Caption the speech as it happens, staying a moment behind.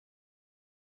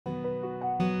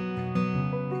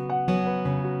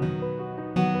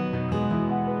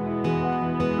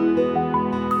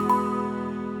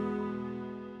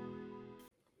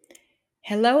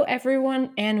Hello,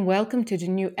 everyone, and welcome to the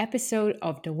new episode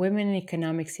of the Women in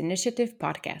Economics Initiative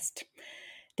podcast.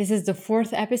 This is the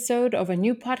fourth episode of a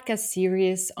new podcast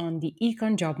series on the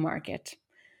econ job market.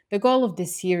 The goal of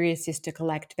this series is to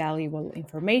collect valuable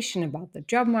information about the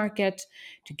job market,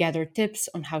 to gather tips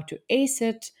on how to ace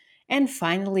it, and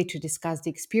finally to discuss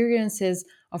the experiences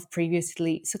of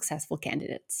previously successful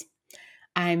candidates.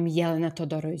 I'm Jelena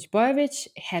Todorovic-Bojevic,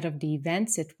 head of the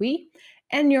events at WE,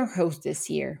 and your host this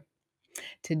year.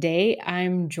 Today,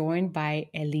 I'm joined by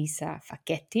Elisa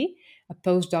Facchetti, a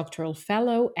postdoctoral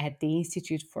fellow at the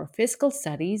Institute for Fiscal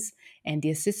Studies and the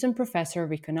assistant professor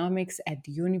of economics at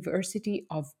the University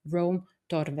of Rome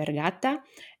Tor Vergata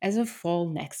as of fall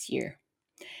next year.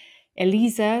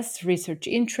 Elisa's research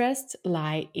interests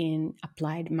lie in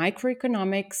applied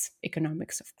microeconomics,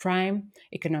 economics of crime,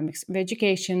 economics of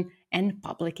education, and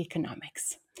public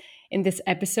economics. In this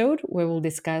episode, we will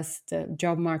discuss the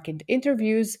job market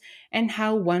interviews and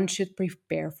how one should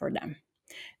prepare for them.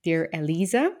 Dear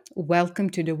Elisa, welcome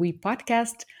to the We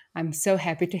podcast. I'm so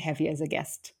happy to have you as a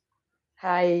guest.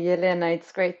 Hi, Yelena.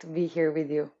 It's great to be here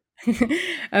with you.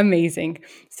 Amazing.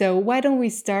 So, why don't we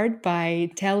start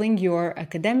by telling your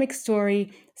academic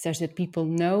story such that people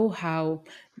know how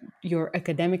your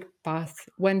academic path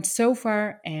went so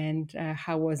far and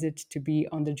how was it to be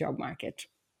on the job market?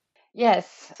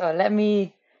 Yes, so let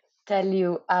me tell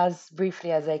you as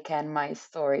briefly as I can my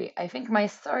story. I think my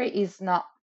story is not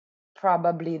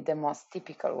probably the most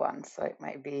typical one, so it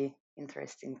might be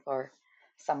interesting for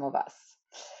some of us.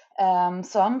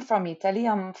 So I'm from Italy,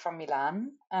 I'm from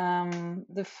Milan.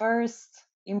 The first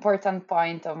important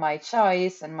point of my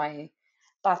choice and my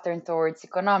pattern towards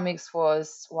economics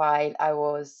was while I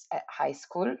was at high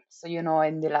school. So,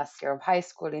 in the last year of high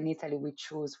school in Italy, we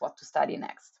choose what to study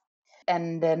next.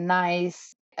 And the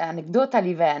nice anecdotal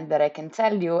event that I can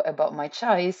tell you about my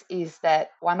choice is that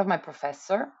one of my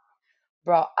professor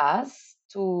brought us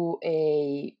to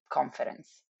a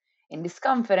conference. In this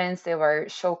conference, they were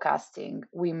showcasing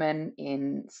women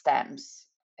in STEMs,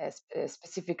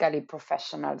 specifically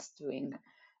professionals doing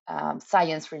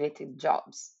science-related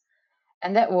jobs.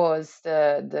 And that was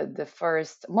the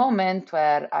first moment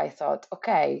where I thought,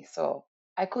 okay, so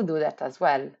I could do that as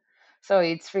well. So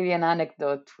it's really an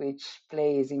anecdote which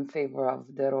plays in favor of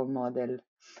the role model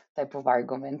type of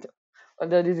argument,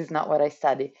 although this is not what I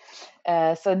study.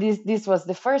 So this was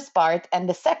the first part, and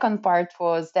the second part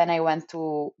was then I went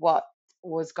to what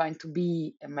was going to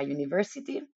be my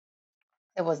university.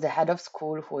 It was the head of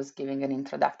school who was giving an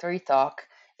introductory talk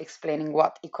explaining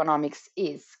what economics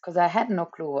is, because I had no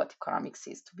clue what economics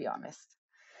is, to be honest.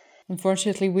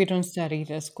 Unfortunately, we don't study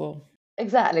it at school.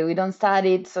 Exactly, we don't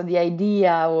study it, so the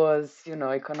idea was,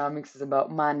 economics is about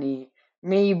money.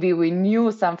 Maybe we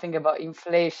knew something about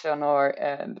inflation or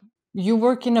You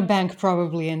work in a bank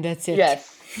probably, and that's it.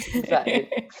 yes, exactly.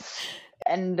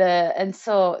 And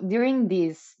so during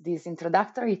this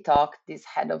introductory talk, this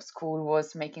head of school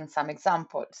was making some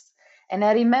examples, and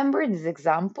I remember these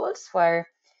examples where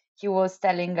he was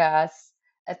telling us,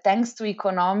 thanks to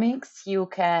economics, you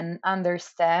can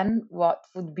understand what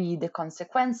would be the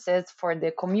consequences for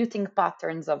the commuting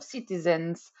patterns of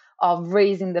citizens of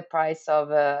raising the price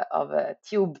of a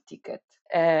tube ticket.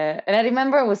 And I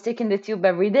remember I was taking the tube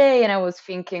every day and I was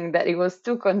thinking that it was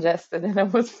too congested and I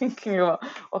was thinking about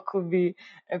what could be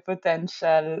a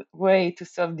potential way to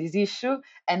solve this issue.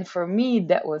 And for me,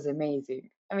 that was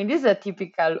amazing. I mean, these are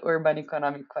typical urban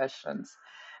economic question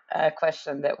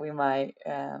that we might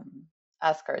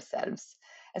ask ourselves.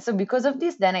 And so because of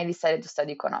this, then I decided to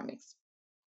study economics.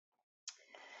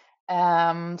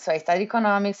 So I studied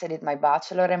economics, I did my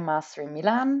bachelor and master in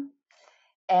Milan.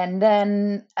 And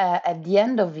then at the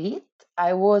end of it,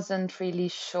 I wasn't really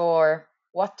sure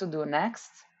what to do next,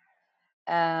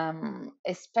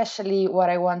 especially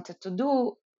what I wanted to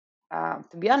do,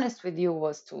 to be honest with you,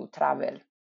 was to travel.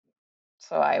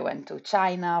 So I went to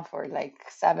China for like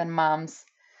 7 months.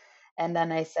 And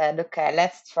then I said, okay,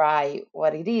 let's try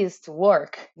what it is to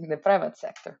work in the private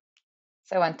sector.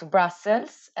 So I went to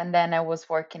Brussels and then I was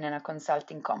working in a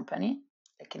consulting company,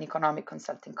 like an economic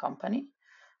consulting company,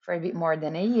 for a bit more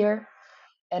than a year.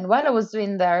 And while I was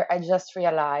doing there, I just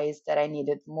realized that I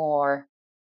needed more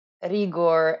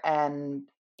rigor and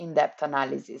in depth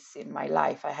analysis in my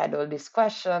life. I had all these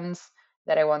questions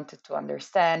that I wanted to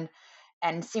understand,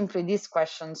 and simply these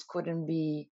questions couldn't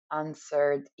be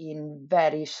answered in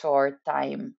very short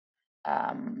time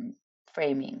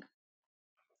framing.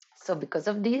 So, because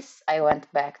of this, I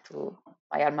went back to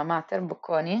my alma mater,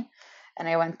 Bocconi, and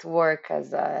I went to work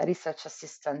as a research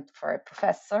assistant for a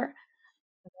professor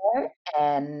there.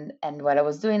 And while I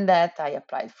was doing that, I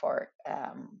applied for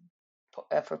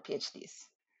PhDs.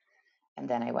 and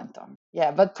then I went on.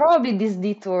 Yeah, but probably this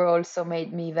detour also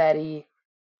made me very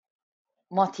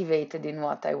motivated in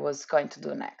what I was going to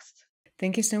do next.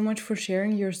 Thank you so much for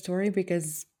sharing your story,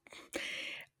 because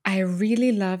I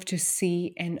really love to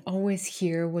see and always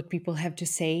hear what people have to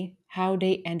say, how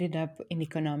they ended up in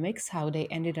economics, how they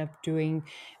ended up doing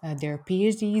their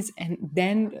PhDs, and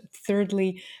then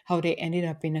thirdly, how they ended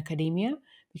up in academia.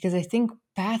 Because I think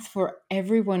path for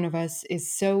every one of us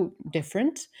is so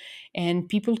different, and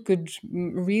people could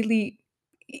really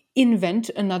invent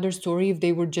another story if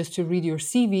they were just to read your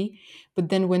CV. But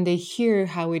then when they hear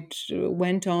how it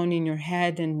went on in your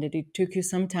head and that it took you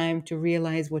some time to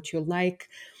realize what you like,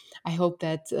 I hope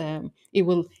that it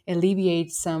will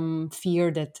alleviate some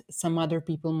fear that some other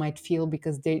people might feel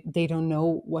because they don't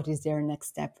know what is their next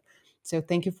step. So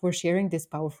thank you for sharing this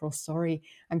powerful story.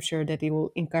 I'm sure that it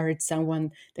will encourage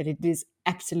someone that it is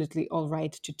absolutely all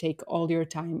right to take all your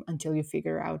time until you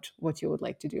figure out what you would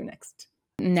like to do next.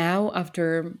 Now,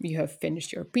 after you have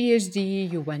finished your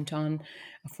PhD, you went on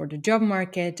for the job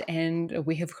market, and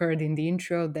we have heard in the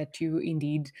intro that you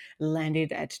indeed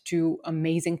landed at two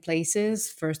amazing places.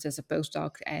 First, as a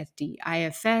postdoc at the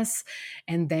IFS,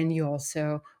 and then you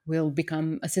also will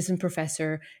become assistant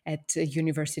professor at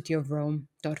University of Rome,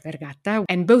 Tor Vergata,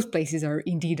 and both places are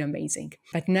indeed amazing.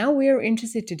 But now we are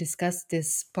interested to discuss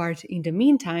this part in the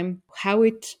meantime, how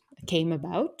it came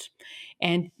about.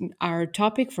 And our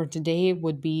topic for today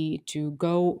would be to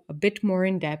go a bit more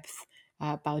in depth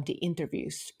about the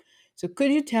interviews. So,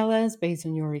 could you tell us, based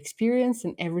on your experience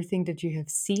and everything that you have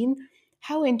seen,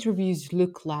 how interviews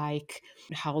look like?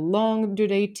 How long do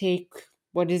they take?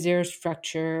 What is their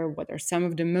structure? What are some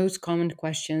of the most common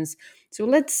questions? So,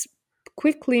 let's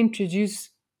quickly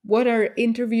introduce what are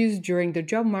interviews during the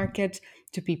job market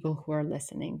to people who are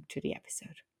listening to the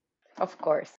episode. Of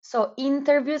course. So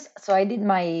interviews, so I did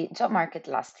my job market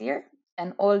last year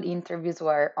and all interviews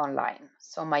were online.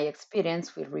 So my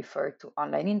experience will refer to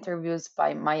online interviews.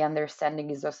 By my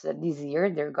understanding is also that this year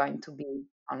they're going to be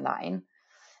online.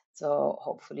 So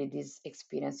hopefully this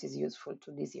experience is useful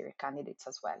to this year candidates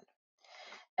as well.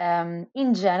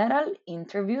 In general,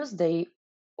 interviews, they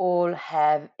all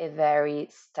have a very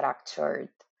structured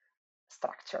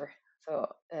structure. So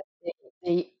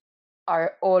they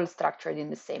are all structured in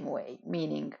the same way,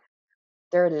 meaning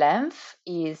their length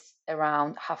is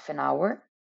around half an hour.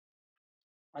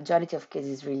 Majority of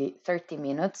cases really 30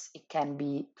 minutes. It can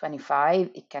be 25,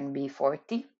 it can be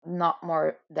 40, not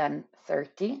more than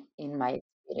 30 in my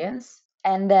experience.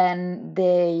 And then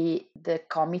the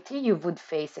committee, you would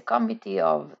face a committee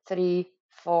of 3,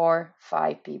 4,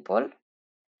 5 people.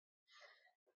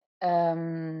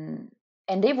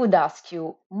 And they would ask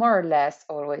you more or less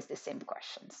always the same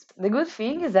questions. The good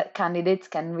thing is that candidates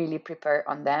can really prepare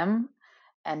on them,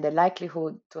 and the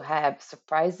likelihood to have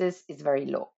surprises is very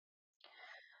low.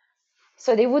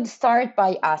 So they would start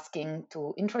by asking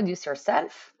to introduce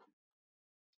yourself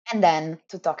and then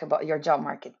to talk about your job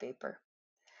market paper.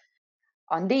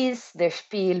 On this, the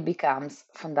spiel becomes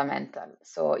fundamental.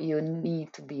 So you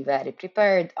need to be very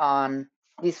prepared on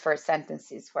these first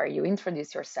sentences where you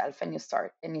introduce yourself and you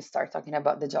start talking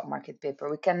about the job market paper.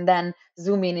 We can then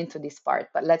zoom in into this part,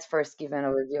 but let's first give an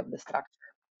overview of the structure.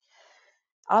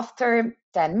 After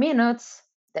 10 minutes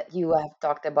that you have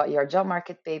talked about your job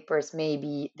market papers,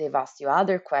 maybe they've asked you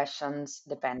other questions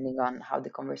depending on how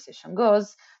the conversation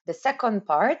goes. The second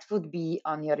part would be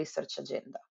on your research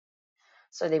agenda.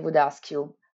 So they would ask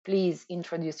you, please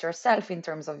introduce yourself in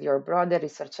terms of your broader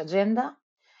research agenda.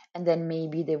 And then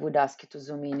maybe they would ask you to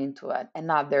zoom in into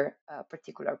another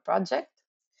particular project.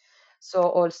 So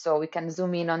also we can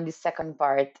zoom in on the second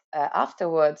part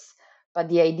afterwards, but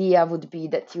the idea would be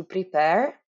that you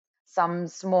prepare some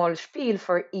small spiel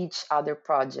for each other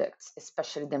projects,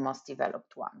 especially the most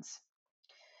developed ones.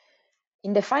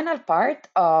 In the final part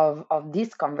of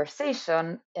this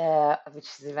conversation, which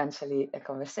is eventually a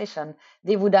conversation,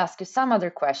 they would ask you some other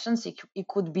questions. It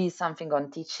could be something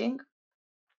on teaching,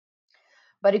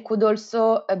 but it could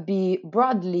also be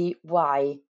broadly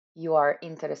why you are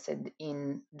interested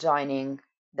in joining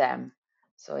them,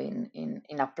 so in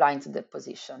applying to the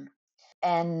position.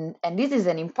 And this is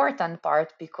an important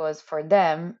part because for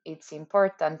them it's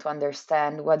important to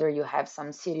understand whether you have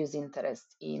some serious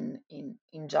interest in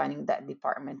joining that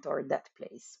department or that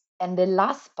place. And the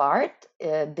last part,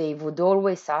 they would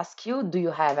always ask you, do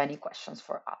you have any questions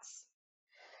for us?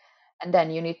 And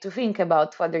then you need to think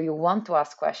about whether you want to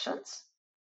ask questions,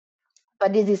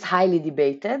 but this is highly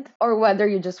debated, or whether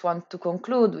you just want to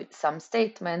conclude with some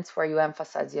statements where you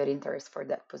emphasize your interest for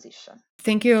that position.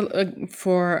 Thank you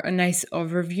for a nice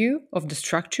overview of the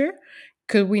structure.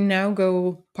 Could we now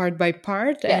go part by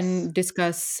part Yes. and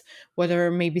discuss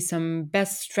whether maybe some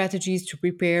best strategies to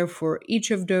prepare for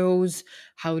each of those?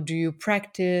 How do you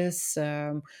practice?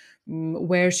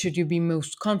 Where should you be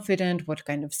most confident? What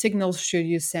kind of signals should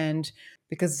you send?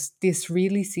 Because this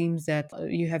really seems that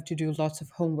you have to do lots of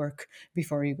homework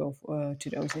before you go to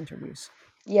those interviews.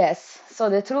 Yes. So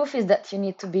the truth is that you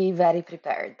need to be very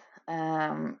prepared,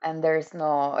 and there's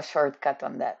no shortcut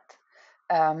on that.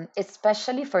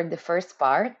 Especially for the first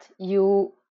part,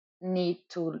 you need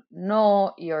to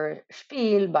know your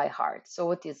spiel by heart. So,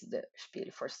 what is the spiel,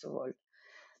 first of all?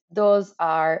 Those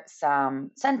are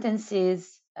some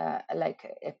sentences, like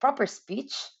a proper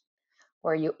speech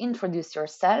where you introduce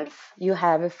yourself. You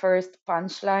have a first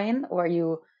punchline where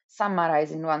you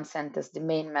summarize in one sentence the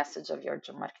main message of your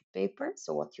job market paper,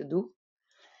 so what you do.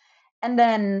 And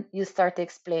then you start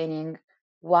explaining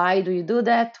why do you do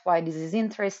that, why this is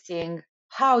interesting,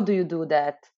 how do you do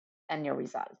that, and your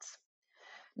results.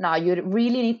 Now, you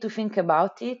really need to think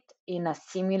about it in a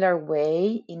similar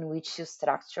way in which you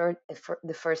structured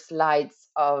the first slides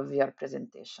of your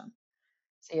presentation.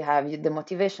 So you have the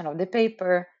motivation of the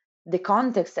paper, the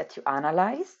context that you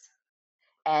analyzed,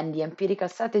 and the empirical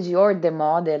strategy or the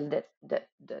model that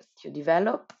you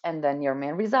develop, and then your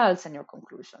main results and your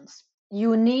conclusions.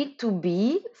 You need to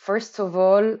be, first of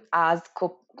all, as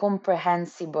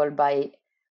comprehensible by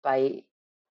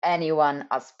anyone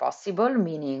as possible,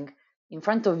 meaning in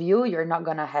front of you, you're not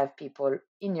going to have people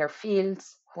in your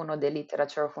fields who know the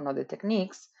literature, who know the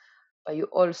techniques, but you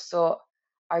also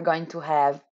are going to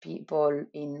have people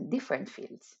in different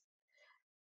fields.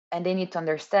 And they need to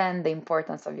understand the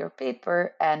importance of your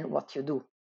paper and what you do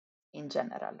in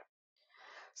general.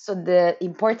 So the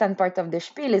important part of the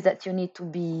spiel is that you need to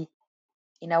be,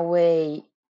 in a way,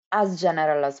 as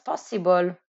general as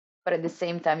possible, but at the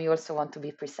same time, you also want to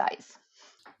be precise.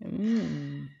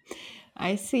 Mm.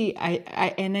 I see.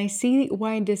 I see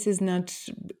why this is not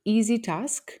easy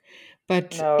task,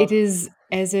 but it No, is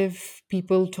as if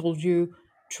people told you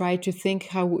try to think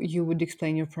how you would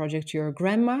explain your project to your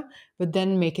grandma, but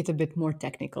then make it a bit more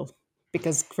technical.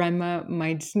 Because grandma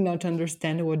might not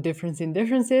understand what difference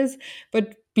is,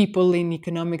 but people in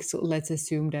economics, let's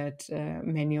assume that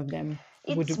many of them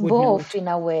it's would know both it. in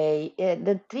a way.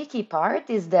 The tricky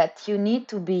part is that you need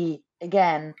to be,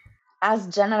 again, as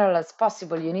general as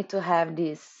possible. You need to have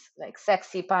these like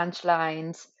sexy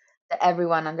punchlines that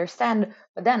everyone understand.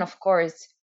 But then, of course,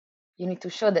 you need to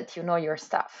show that you know your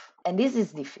stuff. And this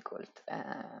is difficult.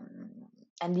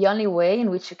 And the only way in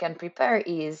which you can prepare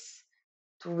is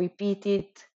to repeat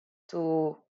it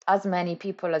to as many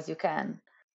people as you can,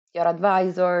 your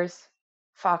advisors,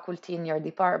 faculty in your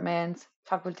department,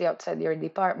 faculty outside your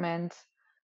department,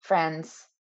 friends,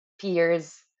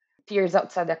 peers, peers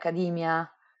outside academia.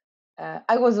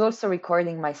 I was also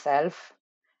recording myself,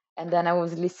 and then I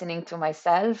was listening to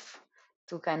myself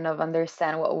to kind of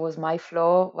understand what was my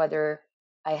flow, whether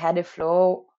I had a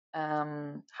flow,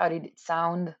 how did it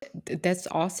sound. That's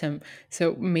awesome.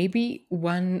 So, maybe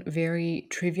one very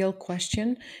trivial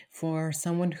question for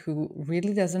someone who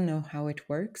really doesn't know how it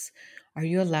works. Are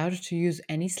you allowed to use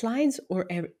any slides or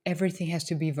everything has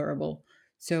to be verbal?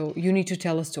 So, you need to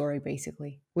tell a story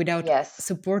basically without Yes,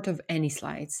 support of any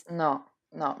slides. no,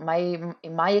 no.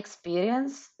 In my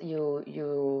experience,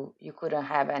 you couldn't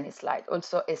have any slide.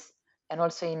 Also, is and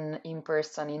also in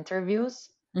person interviews,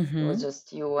 it was Hmm.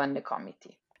 just you and the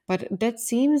committee. But that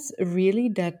seems really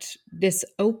that this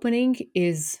opening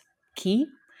is key,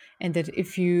 and that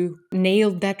if you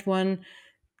nail that one,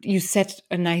 you set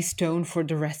a nice tone for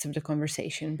the rest of the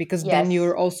conversation because then Yes,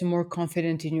 you're also more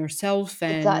confident in yourself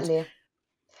and exactly.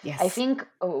 I yes, think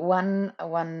one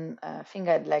thing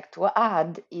I'd like to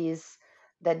add is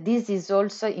that this is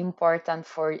also important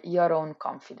for your own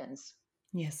confidence.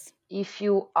 yes. If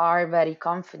you are very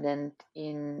confident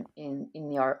in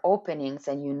your openings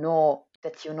and you know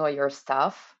that you know your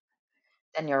stuff,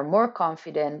 then you're more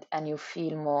confident and you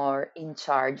feel more in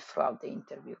charge throughout the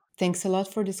interview. Thanks a lot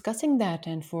for discussing that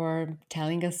and for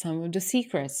telling us some of the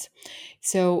secrets.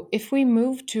 So, if we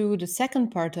move to the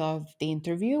second part of the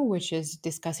interview, which is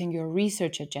discussing your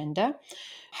research agenda,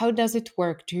 how does it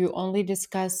work? Do you only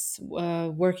discuss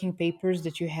working papers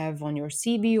that you have on your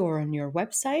CV or on your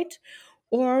website?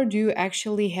 Or do you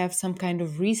actually have some kind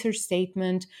of research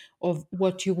statement of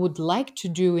what you would like to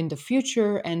do in the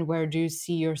future and where do you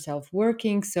see yourself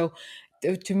working? So,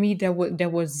 to me,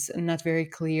 that was not very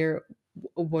clear.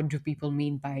 What do people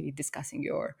mean by discussing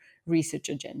your research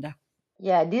agenda?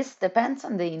 Yeah, this depends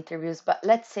on the interviews, but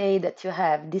let's say that you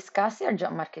have discussed your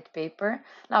job market paper.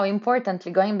 Now,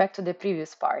 importantly, going back to the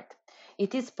previous part,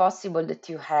 it is possible that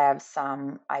you have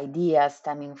some ideas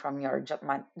stemming from your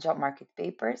job market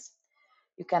papers.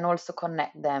 You can also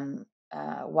connect them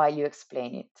while you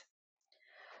explain it.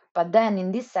 But then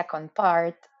in this second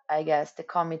part, I guess the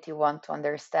committee want to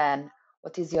understand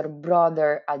what is your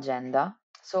broader agenda.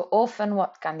 So often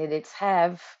what candidates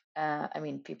have, I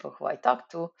mean, people who I talk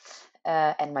to,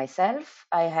 and myself,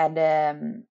 I had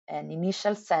an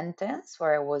initial sentence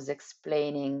where I was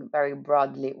explaining very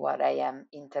broadly what I am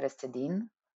interested in.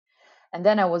 And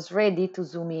then I was ready to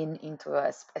zoom in into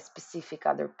a specific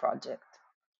other project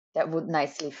that would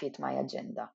nicely fit my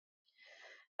agenda.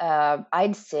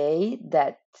 I'd say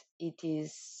that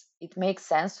it makes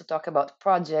sense to talk about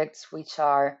projects which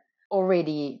are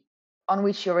already on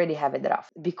which you already have a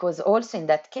draft, because also in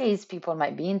that case people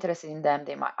might be interested in them.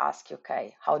 They might ask you,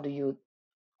 okay, how do you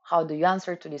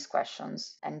answer to these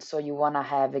questions? And so you want to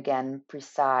have again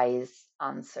precise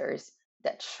answers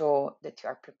that show that you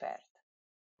are prepared.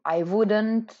 I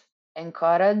wouldn't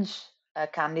encourage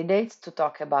candidates to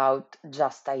talk about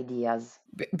just ideas.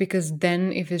 Because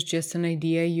then if it's just an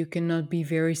idea, you cannot be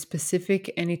very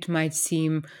specific, and it might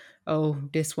seem, oh,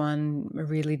 this one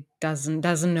really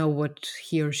doesn't know what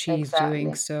he or she is doing.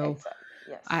 Exactly, So exactly.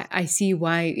 Yes. I see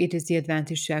why it is the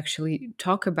advantage to actually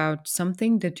talk about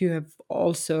something that you have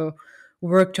also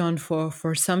worked on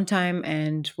for some time,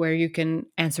 and where you can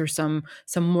answer some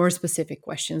more specific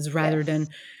questions, rather than Yes.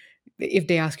 if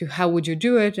they ask you how would you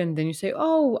do it, and then you say,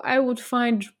 oh, I would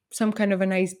find some kind of a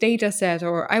nice data set,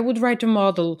 or I would write a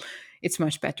model. It's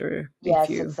much better if Yes,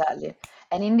 you. exactly.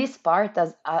 And in this part,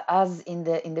 as in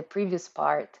the previous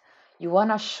part, you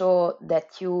want to show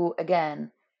that you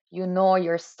again, you know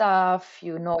your stuff,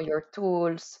 you know your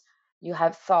tools, you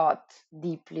have thought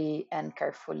deeply and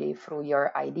carefully through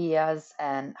your ideas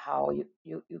and how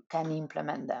you can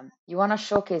implement them. You want to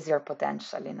showcase your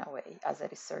potential in a way as a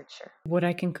researcher. What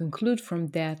I can conclude from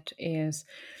that is,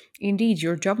 indeed,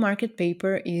 your job market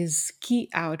paper is key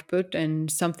output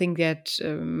and something that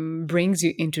brings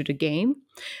you into the game.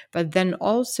 But then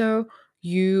also,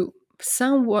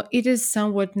 it is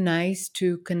somewhat nice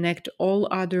to connect all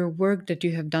other work that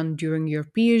you have done during your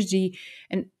PhD,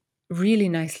 and really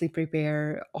nicely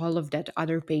prepare all of that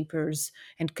other papers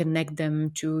and connect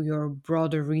them to your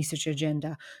broader research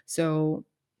agenda. So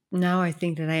now I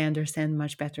think that I understand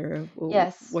much better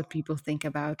Yes. what people think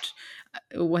about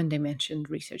when they mention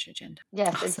research agenda.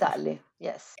 Yes, Awesome. exactly.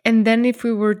 Yes. And then, if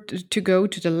we were to go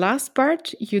to the last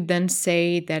part, you then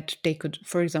say that they could,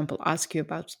 for example, ask you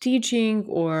about teaching,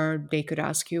 or they could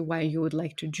ask you why you would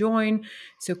like to join.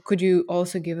 So, could you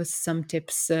also give us some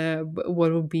tips?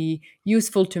 What would be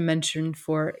useful to mention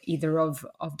for either of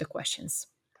the questions?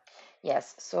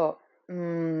 Yes. So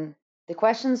the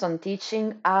questions on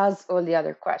teaching, as all the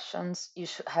other questions, you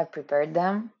should have prepared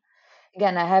them.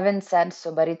 Again, I haven't said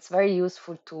so, but it's very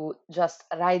useful to just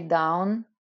write down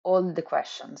all the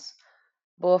questions,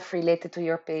 both related to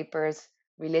your papers,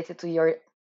 related to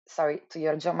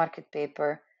your job market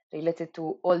paper, related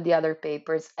to all the other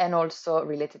papers, and also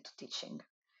related to teaching.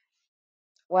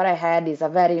 What I had is a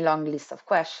very long list of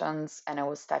questions, and I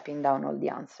was typing down all the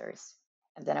answers,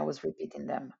 and then I was repeating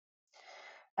them.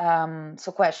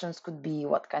 So questions could be,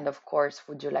 what kind of course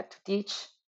would you like to teach?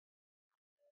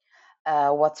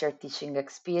 What's your teaching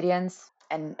experience?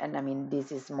 And I mean,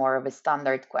 this is more of a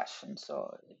standard question.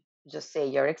 So just say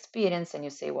your experience and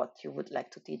you say what you would like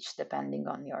to teach depending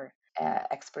on your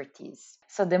expertise.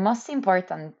 So the most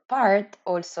important part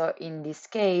also in this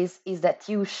case is that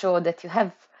you show that you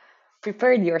have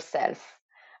prepared yourself.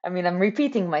 I mean, I'm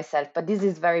repeating myself, but this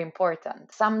is very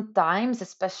important. Sometimes,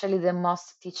 especially the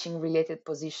most teaching related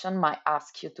position might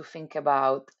ask you to think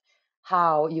about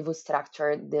how you would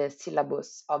structure the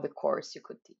syllabus of the course you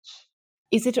could teach.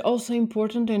 Is it also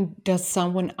important, and does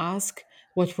someone ask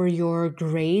what were your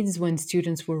grades when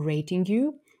students were rating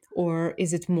you? Or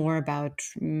is it more about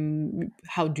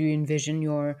how do you envision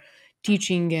your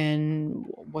teaching, and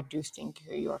what do you think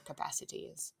your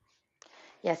capacity is?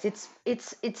 Yes,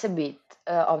 it's a bit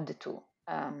of the two.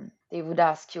 They would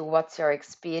ask you what's your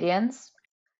experience,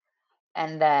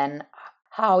 and then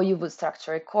how you would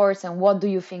structure a course, and what do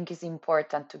you think is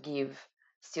important to give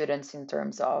students in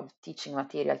terms of teaching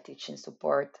material, teaching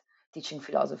support, teaching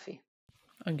philosophy.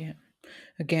 Again,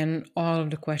 again, all of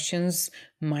the questions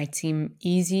might seem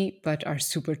easy, but are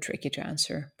super tricky to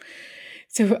answer.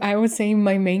 So I would say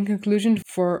my main conclusion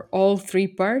for all three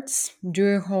parts: do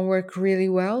your homework really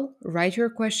well, write your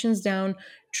questions down,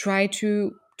 try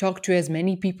to talk to as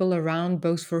many people around,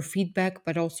 both for feedback,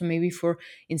 but also maybe for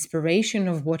inspiration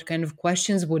of what kind of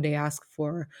questions would they ask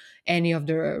for any of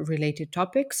the related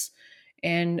topics.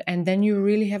 And then you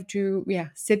really have to, yeah,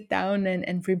 sit down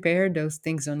and prepare those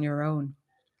things on your own.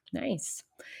 Nice.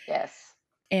 Yes.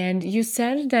 And you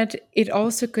said that it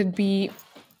also could be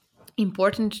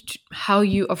important how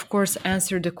you, of course,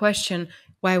 answer the question,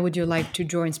 why would you like to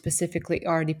join specifically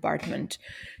our department?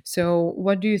 So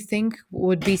what do you think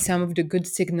would be some of the good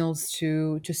signals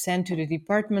to send to the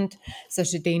department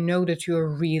such that they know that you're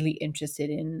really interested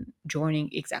in joining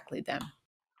exactly them?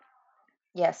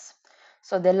 Yes.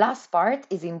 So the last part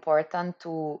is important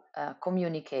to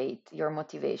communicate your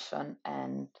motivation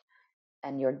and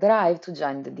your drive to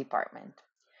join the department.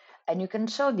 And you can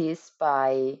show this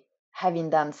by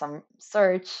having done some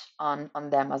search on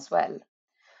them as well.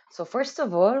 So first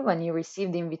of all, when you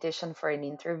receive the invitation for an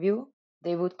interview,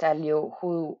 they would tell you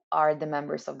who are the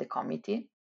members of the committee.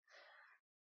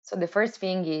 So the first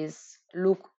thing is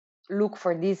look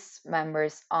for these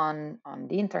members on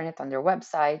the internet, on their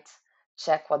website,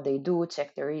 check what they do,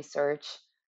 check their research,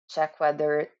 check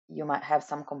whether you might have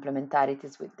some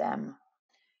complementarities with them,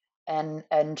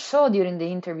 and show during the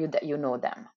interview that you know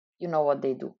them, you know what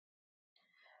they do.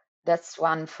 That's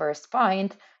one first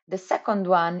point. The second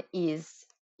one is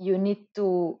you need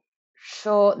to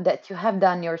show that you have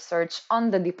done your search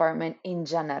on the department in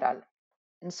general.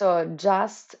 And so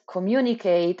just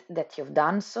communicate that you've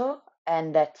done so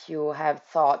and that you have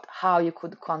thought how you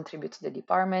could contribute to the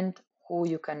department, who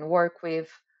you can work with.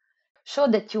 Show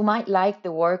that you might like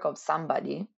the work of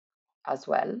somebody as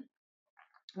well.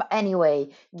 But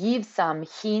anyway, give some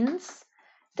hints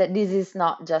that this is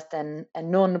not just a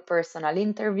non personal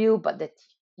interview, but that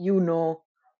you know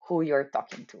who you're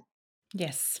talking to.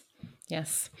 Yes.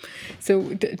 Yes.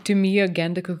 So to me,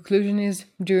 again, the conclusion is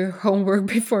do your homework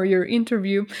before your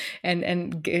interview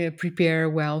and prepare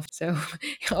well. So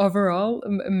overall,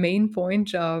 a main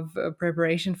point of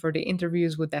preparation for the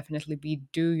interviews would definitely be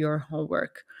do your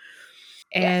homework.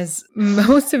 Yes. As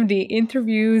most of the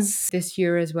interviews this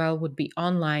year as well would be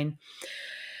online,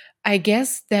 I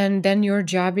guess then your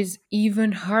job is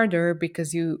even harder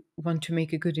because you want to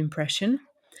make a good impression,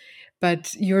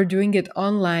 but you're doing it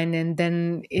online and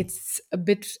then it's a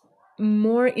bit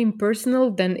more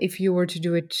impersonal than if you were to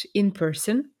do it in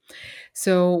person.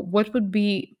 So what would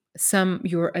be some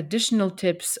your additional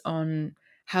tips on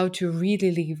how to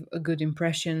really leave a good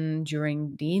impression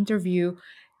during the interview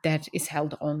that is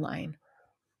held online?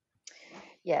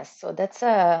 Yes, so that's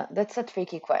a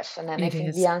tricky question, and I It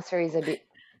think the is. answer is a bit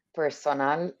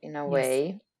personal in a Yes.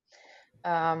 way.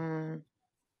 Um,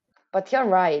 but you're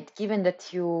right, given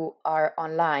that you are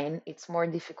online, it's more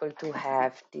difficult to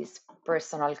have this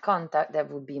personal contact that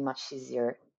would be much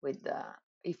easier with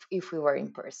if we were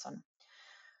in person.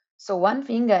 So one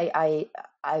thing I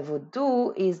would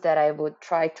do is that I would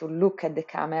try to look at the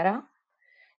camera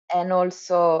and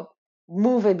also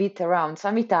move a bit around. So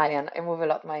I'm Italian, I move a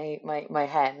lot my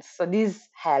hands, so this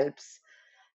helps.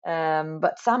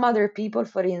 But some other people,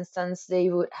 for instance, they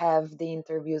would have the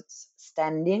interviews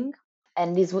standing,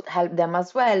 and this would help them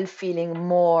as well, feeling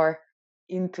more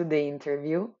into the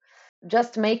interview.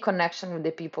 Just make connection with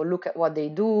the people, look at what they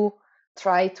do,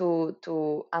 try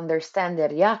to understand their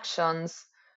reactions,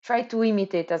 try to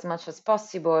imitate as much as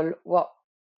possible what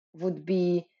would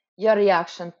be your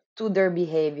reaction to their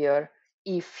behavior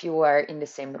if you were in the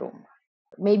same room.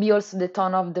 Maybe also the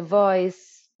tone of the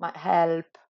voice might help.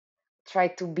 Try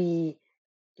to be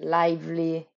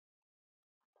lively,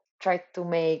 try to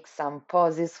make some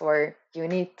pauses where you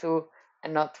need to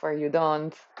and not where you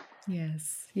don't.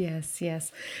 Yes, yes,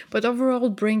 yes. But overall,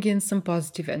 bring in some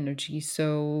positive energy.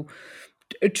 So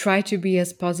try to be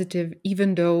as positive,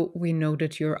 even though we know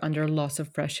that you're under lots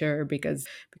of pressure, because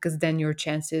then your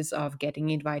chances of getting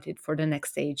invited for the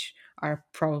next stage are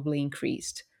probably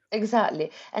increased.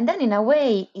 Exactly. And then in a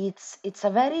way it's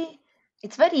very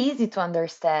easy to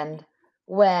understand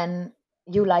when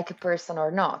you like a person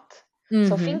or not.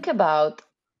 So think Mm-hmm. about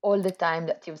all the time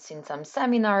that you've seen some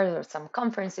seminars or some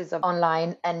conferences of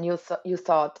online, and you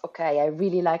thought, okay, I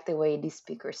really like the way this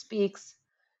speaker speaks.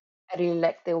 I really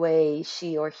like the way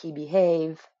she or he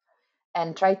behave,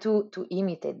 and try to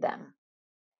imitate them.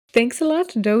 Thanks a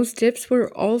lot. Those tips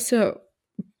were also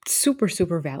super,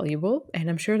 super valuable, and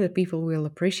I'm sure that people will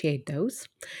appreciate those.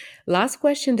 Last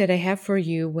question that I have for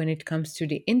you when it comes to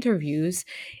the interviews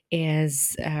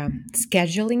is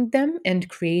scheduling them and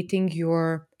creating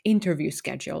your interview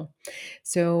schedule.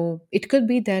 So it could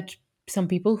be that some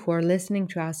people who are listening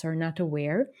to us are not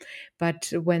aware,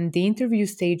 but when the interview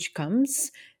stage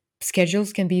comes,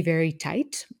 schedules can be very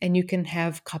tight and you can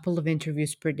have a couple of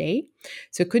interviews per day.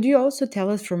 So could you also tell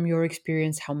us from your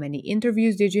experience how many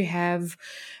interviews did you have?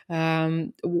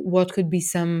 What could be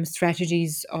some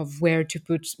strategies of where to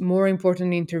put more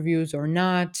important interviews or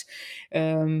not?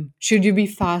 Should you be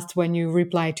fast when you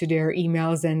reply to their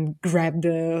emails and grab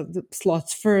the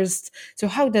slots first? So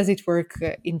how does it work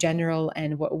in general,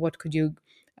 and what could you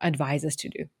advise us to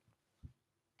do?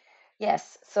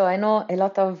 Yes, so I know a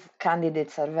lot of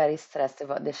candidates are very stressed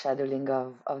about the scheduling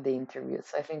of the interview.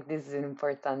 So I think this is an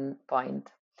important point.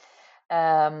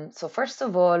 So first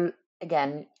of all,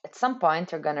 again, at some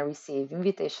point you're gonna receive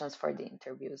invitations for the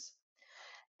interviews,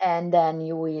 and then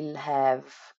you will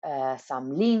have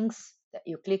some links that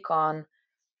you click on,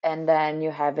 and then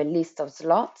you have a list of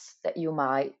slots that you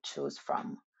might choose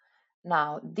from.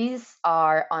 Now, these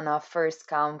are on a first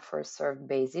come, first served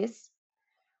basis,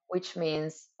 which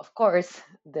means, of course,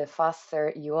 the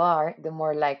faster you are, the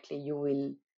more likely you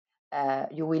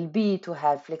will be to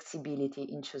have flexibility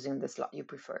in choosing the slot you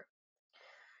prefer.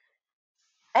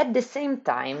 At the same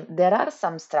time, there are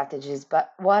some strategies,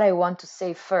 but what I want to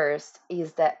say first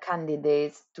is that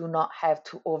candidates do not have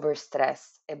to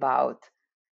overstress about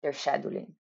their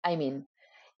scheduling. I mean,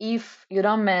 if you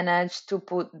don't manage to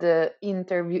put the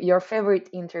interview, your favorite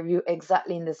interview,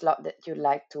 exactly in the slot that you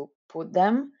like to put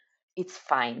them, it's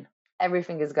fine.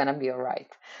 Everything is gonna be all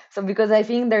right. So because I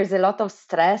think there's a lot of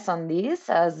stress on this,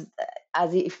 as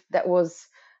if that was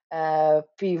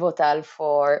pivotal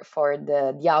for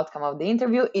the outcome of the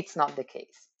interview, it's not the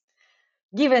case.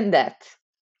 Given that,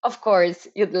 of course,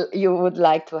 you would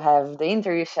like to have the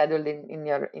interview scheduled in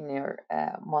your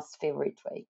most favorite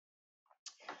way.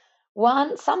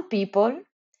 Some people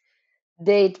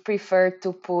they'd prefer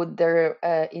to put their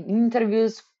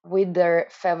interviews with their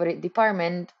favorite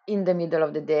department in the middle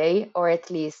of the day, or at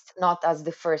least not as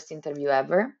the first interview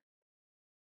ever,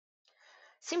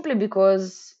 simply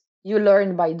because you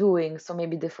learn by doing. So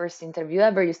maybe the first interview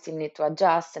ever, you still need to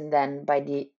adjust, and then by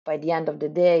the end of the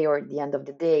day or the end of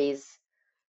the days,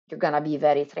 you're gonna be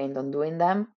very trained on doing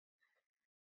them.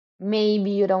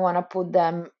 Maybe you don't want to put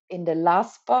them in the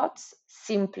last spots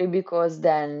simply because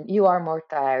then you are more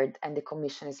tired and the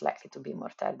commission is likely to be more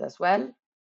tired as well.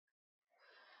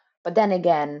 But then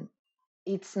again,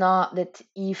 it's not that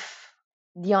if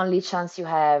the only chance you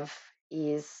have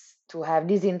is to have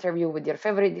this interview with your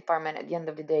favorite department at the end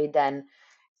of the day, then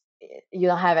you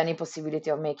don't have any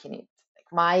possibility of making it.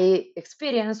 Like my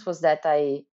experience was that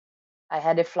I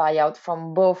had a fly out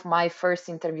from both my first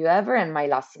interview ever and my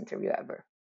last interview ever.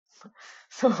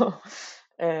 So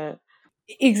uh,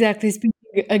 Exactly, speaking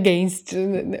against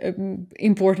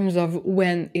importance of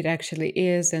when it actually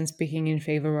is, and speaking in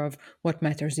favor of what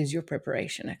matters is your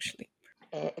preparation, actually.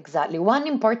 exactly. One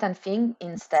important thing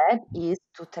instead is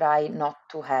to try not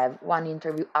to have one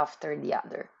interview after the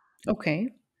other.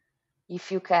 Okay.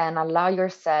 If you can allow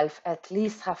yourself at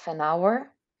least half an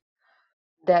hour,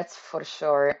 that's for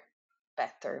sure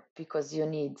better because you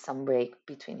need some break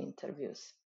between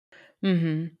interviews.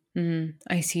 Mm-hmm. Mm-hmm.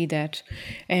 I see that.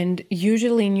 And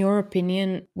usually, in your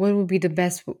opinion, what would be the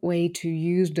best way to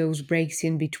use those breaks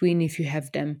in between if you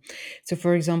have them? So,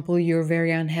 for example, you're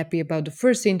very unhappy about the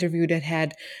first interview that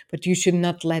had, but you should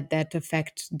not let that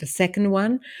affect the second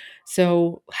one.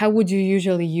 So, how would you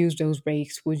usually use those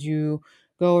breaks? Would you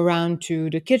go around to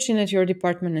the kitchen at your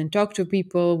department and talk to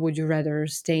people? Would you rather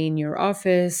stay in your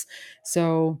office?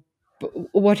 So,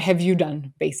 what have you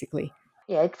done basically?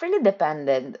 Yeah, it really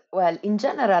depended. Well, in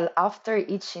general, after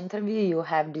each interview, you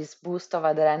have this boost of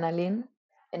adrenaline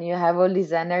and you have all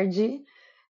this energy,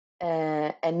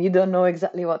 and you don't know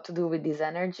exactly what to do with this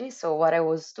energy. So, what I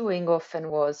was doing often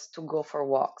was to go for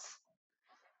walks.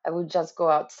 I would just go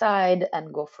outside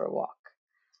and go for a walk.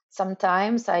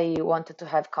 Sometimes I wanted to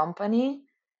have company.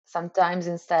 Sometimes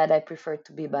instead I preferred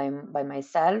to be by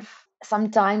myself.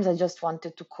 Sometimes I just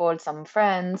wanted to call some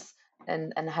friends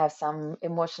and have some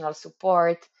emotional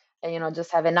support and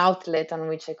just have an outlet on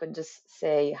which I could just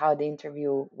say how the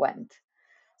interview went.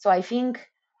 So I think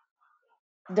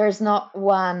there's not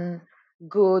one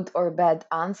good or bad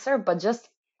answer, but just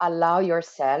allow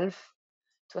yourself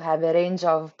to have a range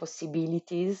of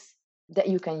possibilities that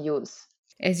you can use.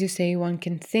 As you say, one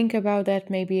can think about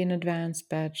that maybe in advance,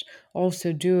 but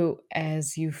also do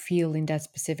as you feel in that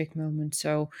specific moment.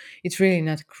 So it's really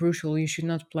not crucial. You should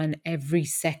not plan every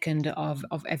second of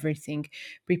everything.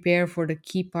 Prepare for the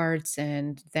key parts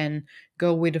and then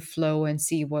go with the flow and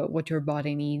see what your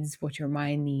body needs, what your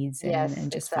mind needs, Yes,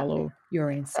 and just exactly. follow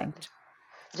your Exactly. instinct.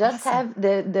 Just Awesome. have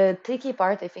the tricky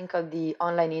part, I think, of the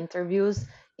online interviews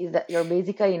is that you're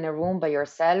basically in a room by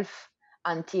yourself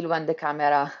until when the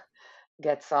camera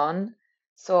gets on.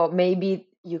 So maybe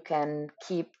you can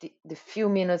keep the few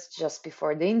minutes just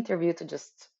before the interview to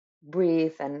just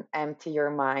breathe and empty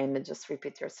your mind and just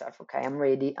repeat yourself, okay, I'm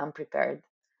ready, I'm prepared,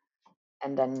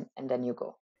 and then you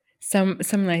go. Some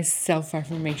nice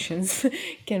self-affirmations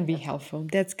can be helpful.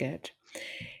 That's good.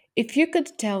 If you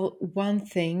could tell one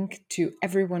thing to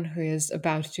everyone who is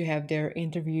about to have their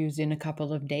interviews in a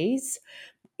couple of days,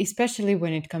 especially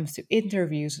when it comes to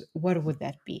interviews, what would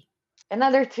that be?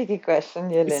 Another tricky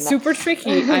question, It's Yelena. super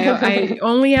tricky. I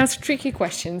only ask tricky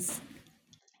questions.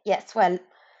 Yes, well,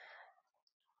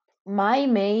 my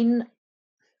main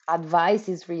advice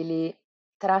is really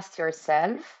trust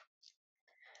yourself.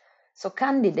 So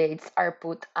candidates are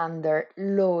put under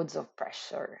loads of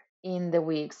pressure in the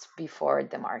weeks before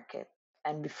the market.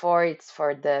 And before it's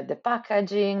for the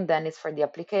packaging, then it's for the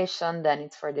application, then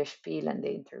it's for the spiel and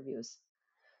the interviews.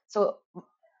 So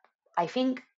I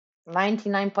think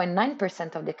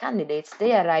 99.9% of the candidates,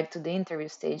 they arrive to the interview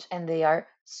stage and they are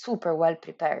super well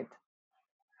prepared.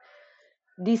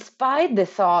 Despite the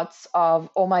thoughts of,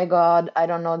 oh my God, I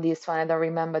don't know this one, I don't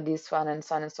remember this one, and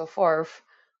so on and so forth,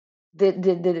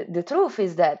 the truth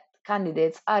is that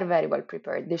candidates are very well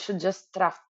prepared. They should just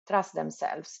trust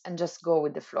themselves and just go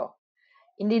with the flow.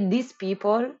 Indeed, these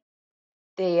people,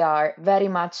 they are very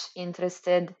much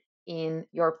interested in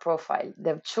your profile.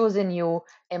 They've chosen you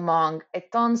among a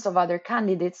tons of other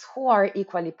candidates who are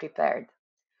equally prepared.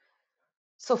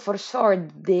 So for sure,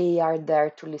 they are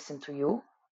there to listen to you.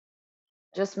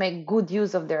 Just make good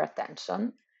use of their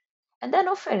attention. And then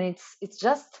often it's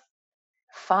just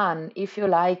fun. If you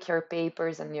like your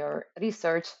papers and your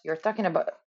research, you're talking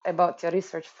about your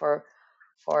research for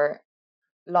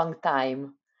long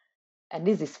time, and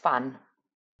this is fun.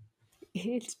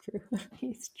 It's true.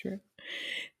 It's true.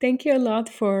 Thank you a lot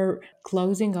for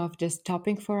closing off this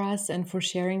topic for us and for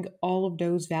sharing all of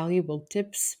those valuable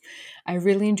tips. I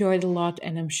really enjoyed a lot,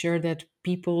 and I'm sure that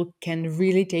people can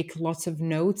really take lots of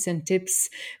notes and tips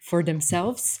for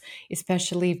themselves,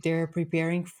 especially if they're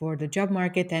preparing for the job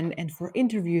market and for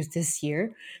interviews this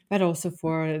year, but also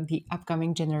for the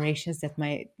upcoming generations that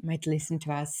might listen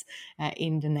to us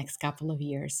in the next couple of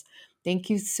years.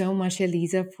 Thank you so much,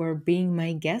 Elisa, for being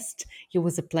my guest. It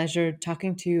was a pleasure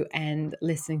talking to you and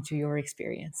listening to your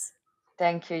experience.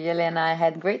 Thank you, Yelena. I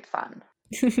had great fun.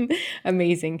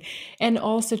 Amazing. And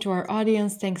also to our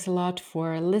audience, thanks a lot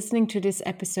for listening to this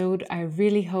episode. I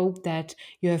really hope that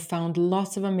you have found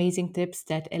lots of amazing tips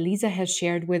that Elisa has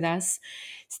shared with us.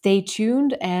 Stay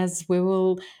tuned as we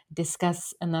will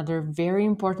discuss another very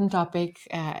important topic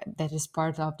that is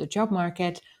part of the job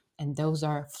market, and those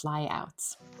are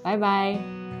flyouts. Bye bye.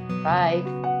 Bye.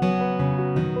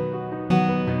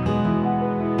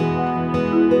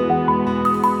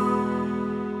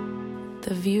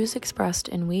 The views expressed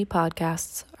in We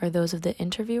Podcasts are those of the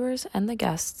interviewers and the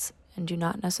guests and do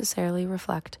not necessarily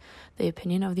reflect the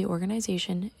opinion of the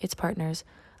organization, its partners,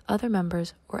 other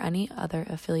members, or any other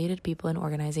affiliated people and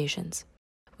organizations.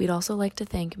 We'd also like to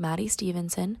thank Maddie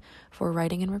Stevenson for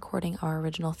writing and recording our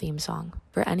original theme song.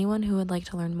 For anyone who would like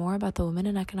to learn more about the Women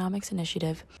in Economics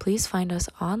Initiative, please find us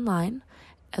online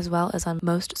as well as on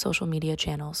most social media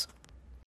channels.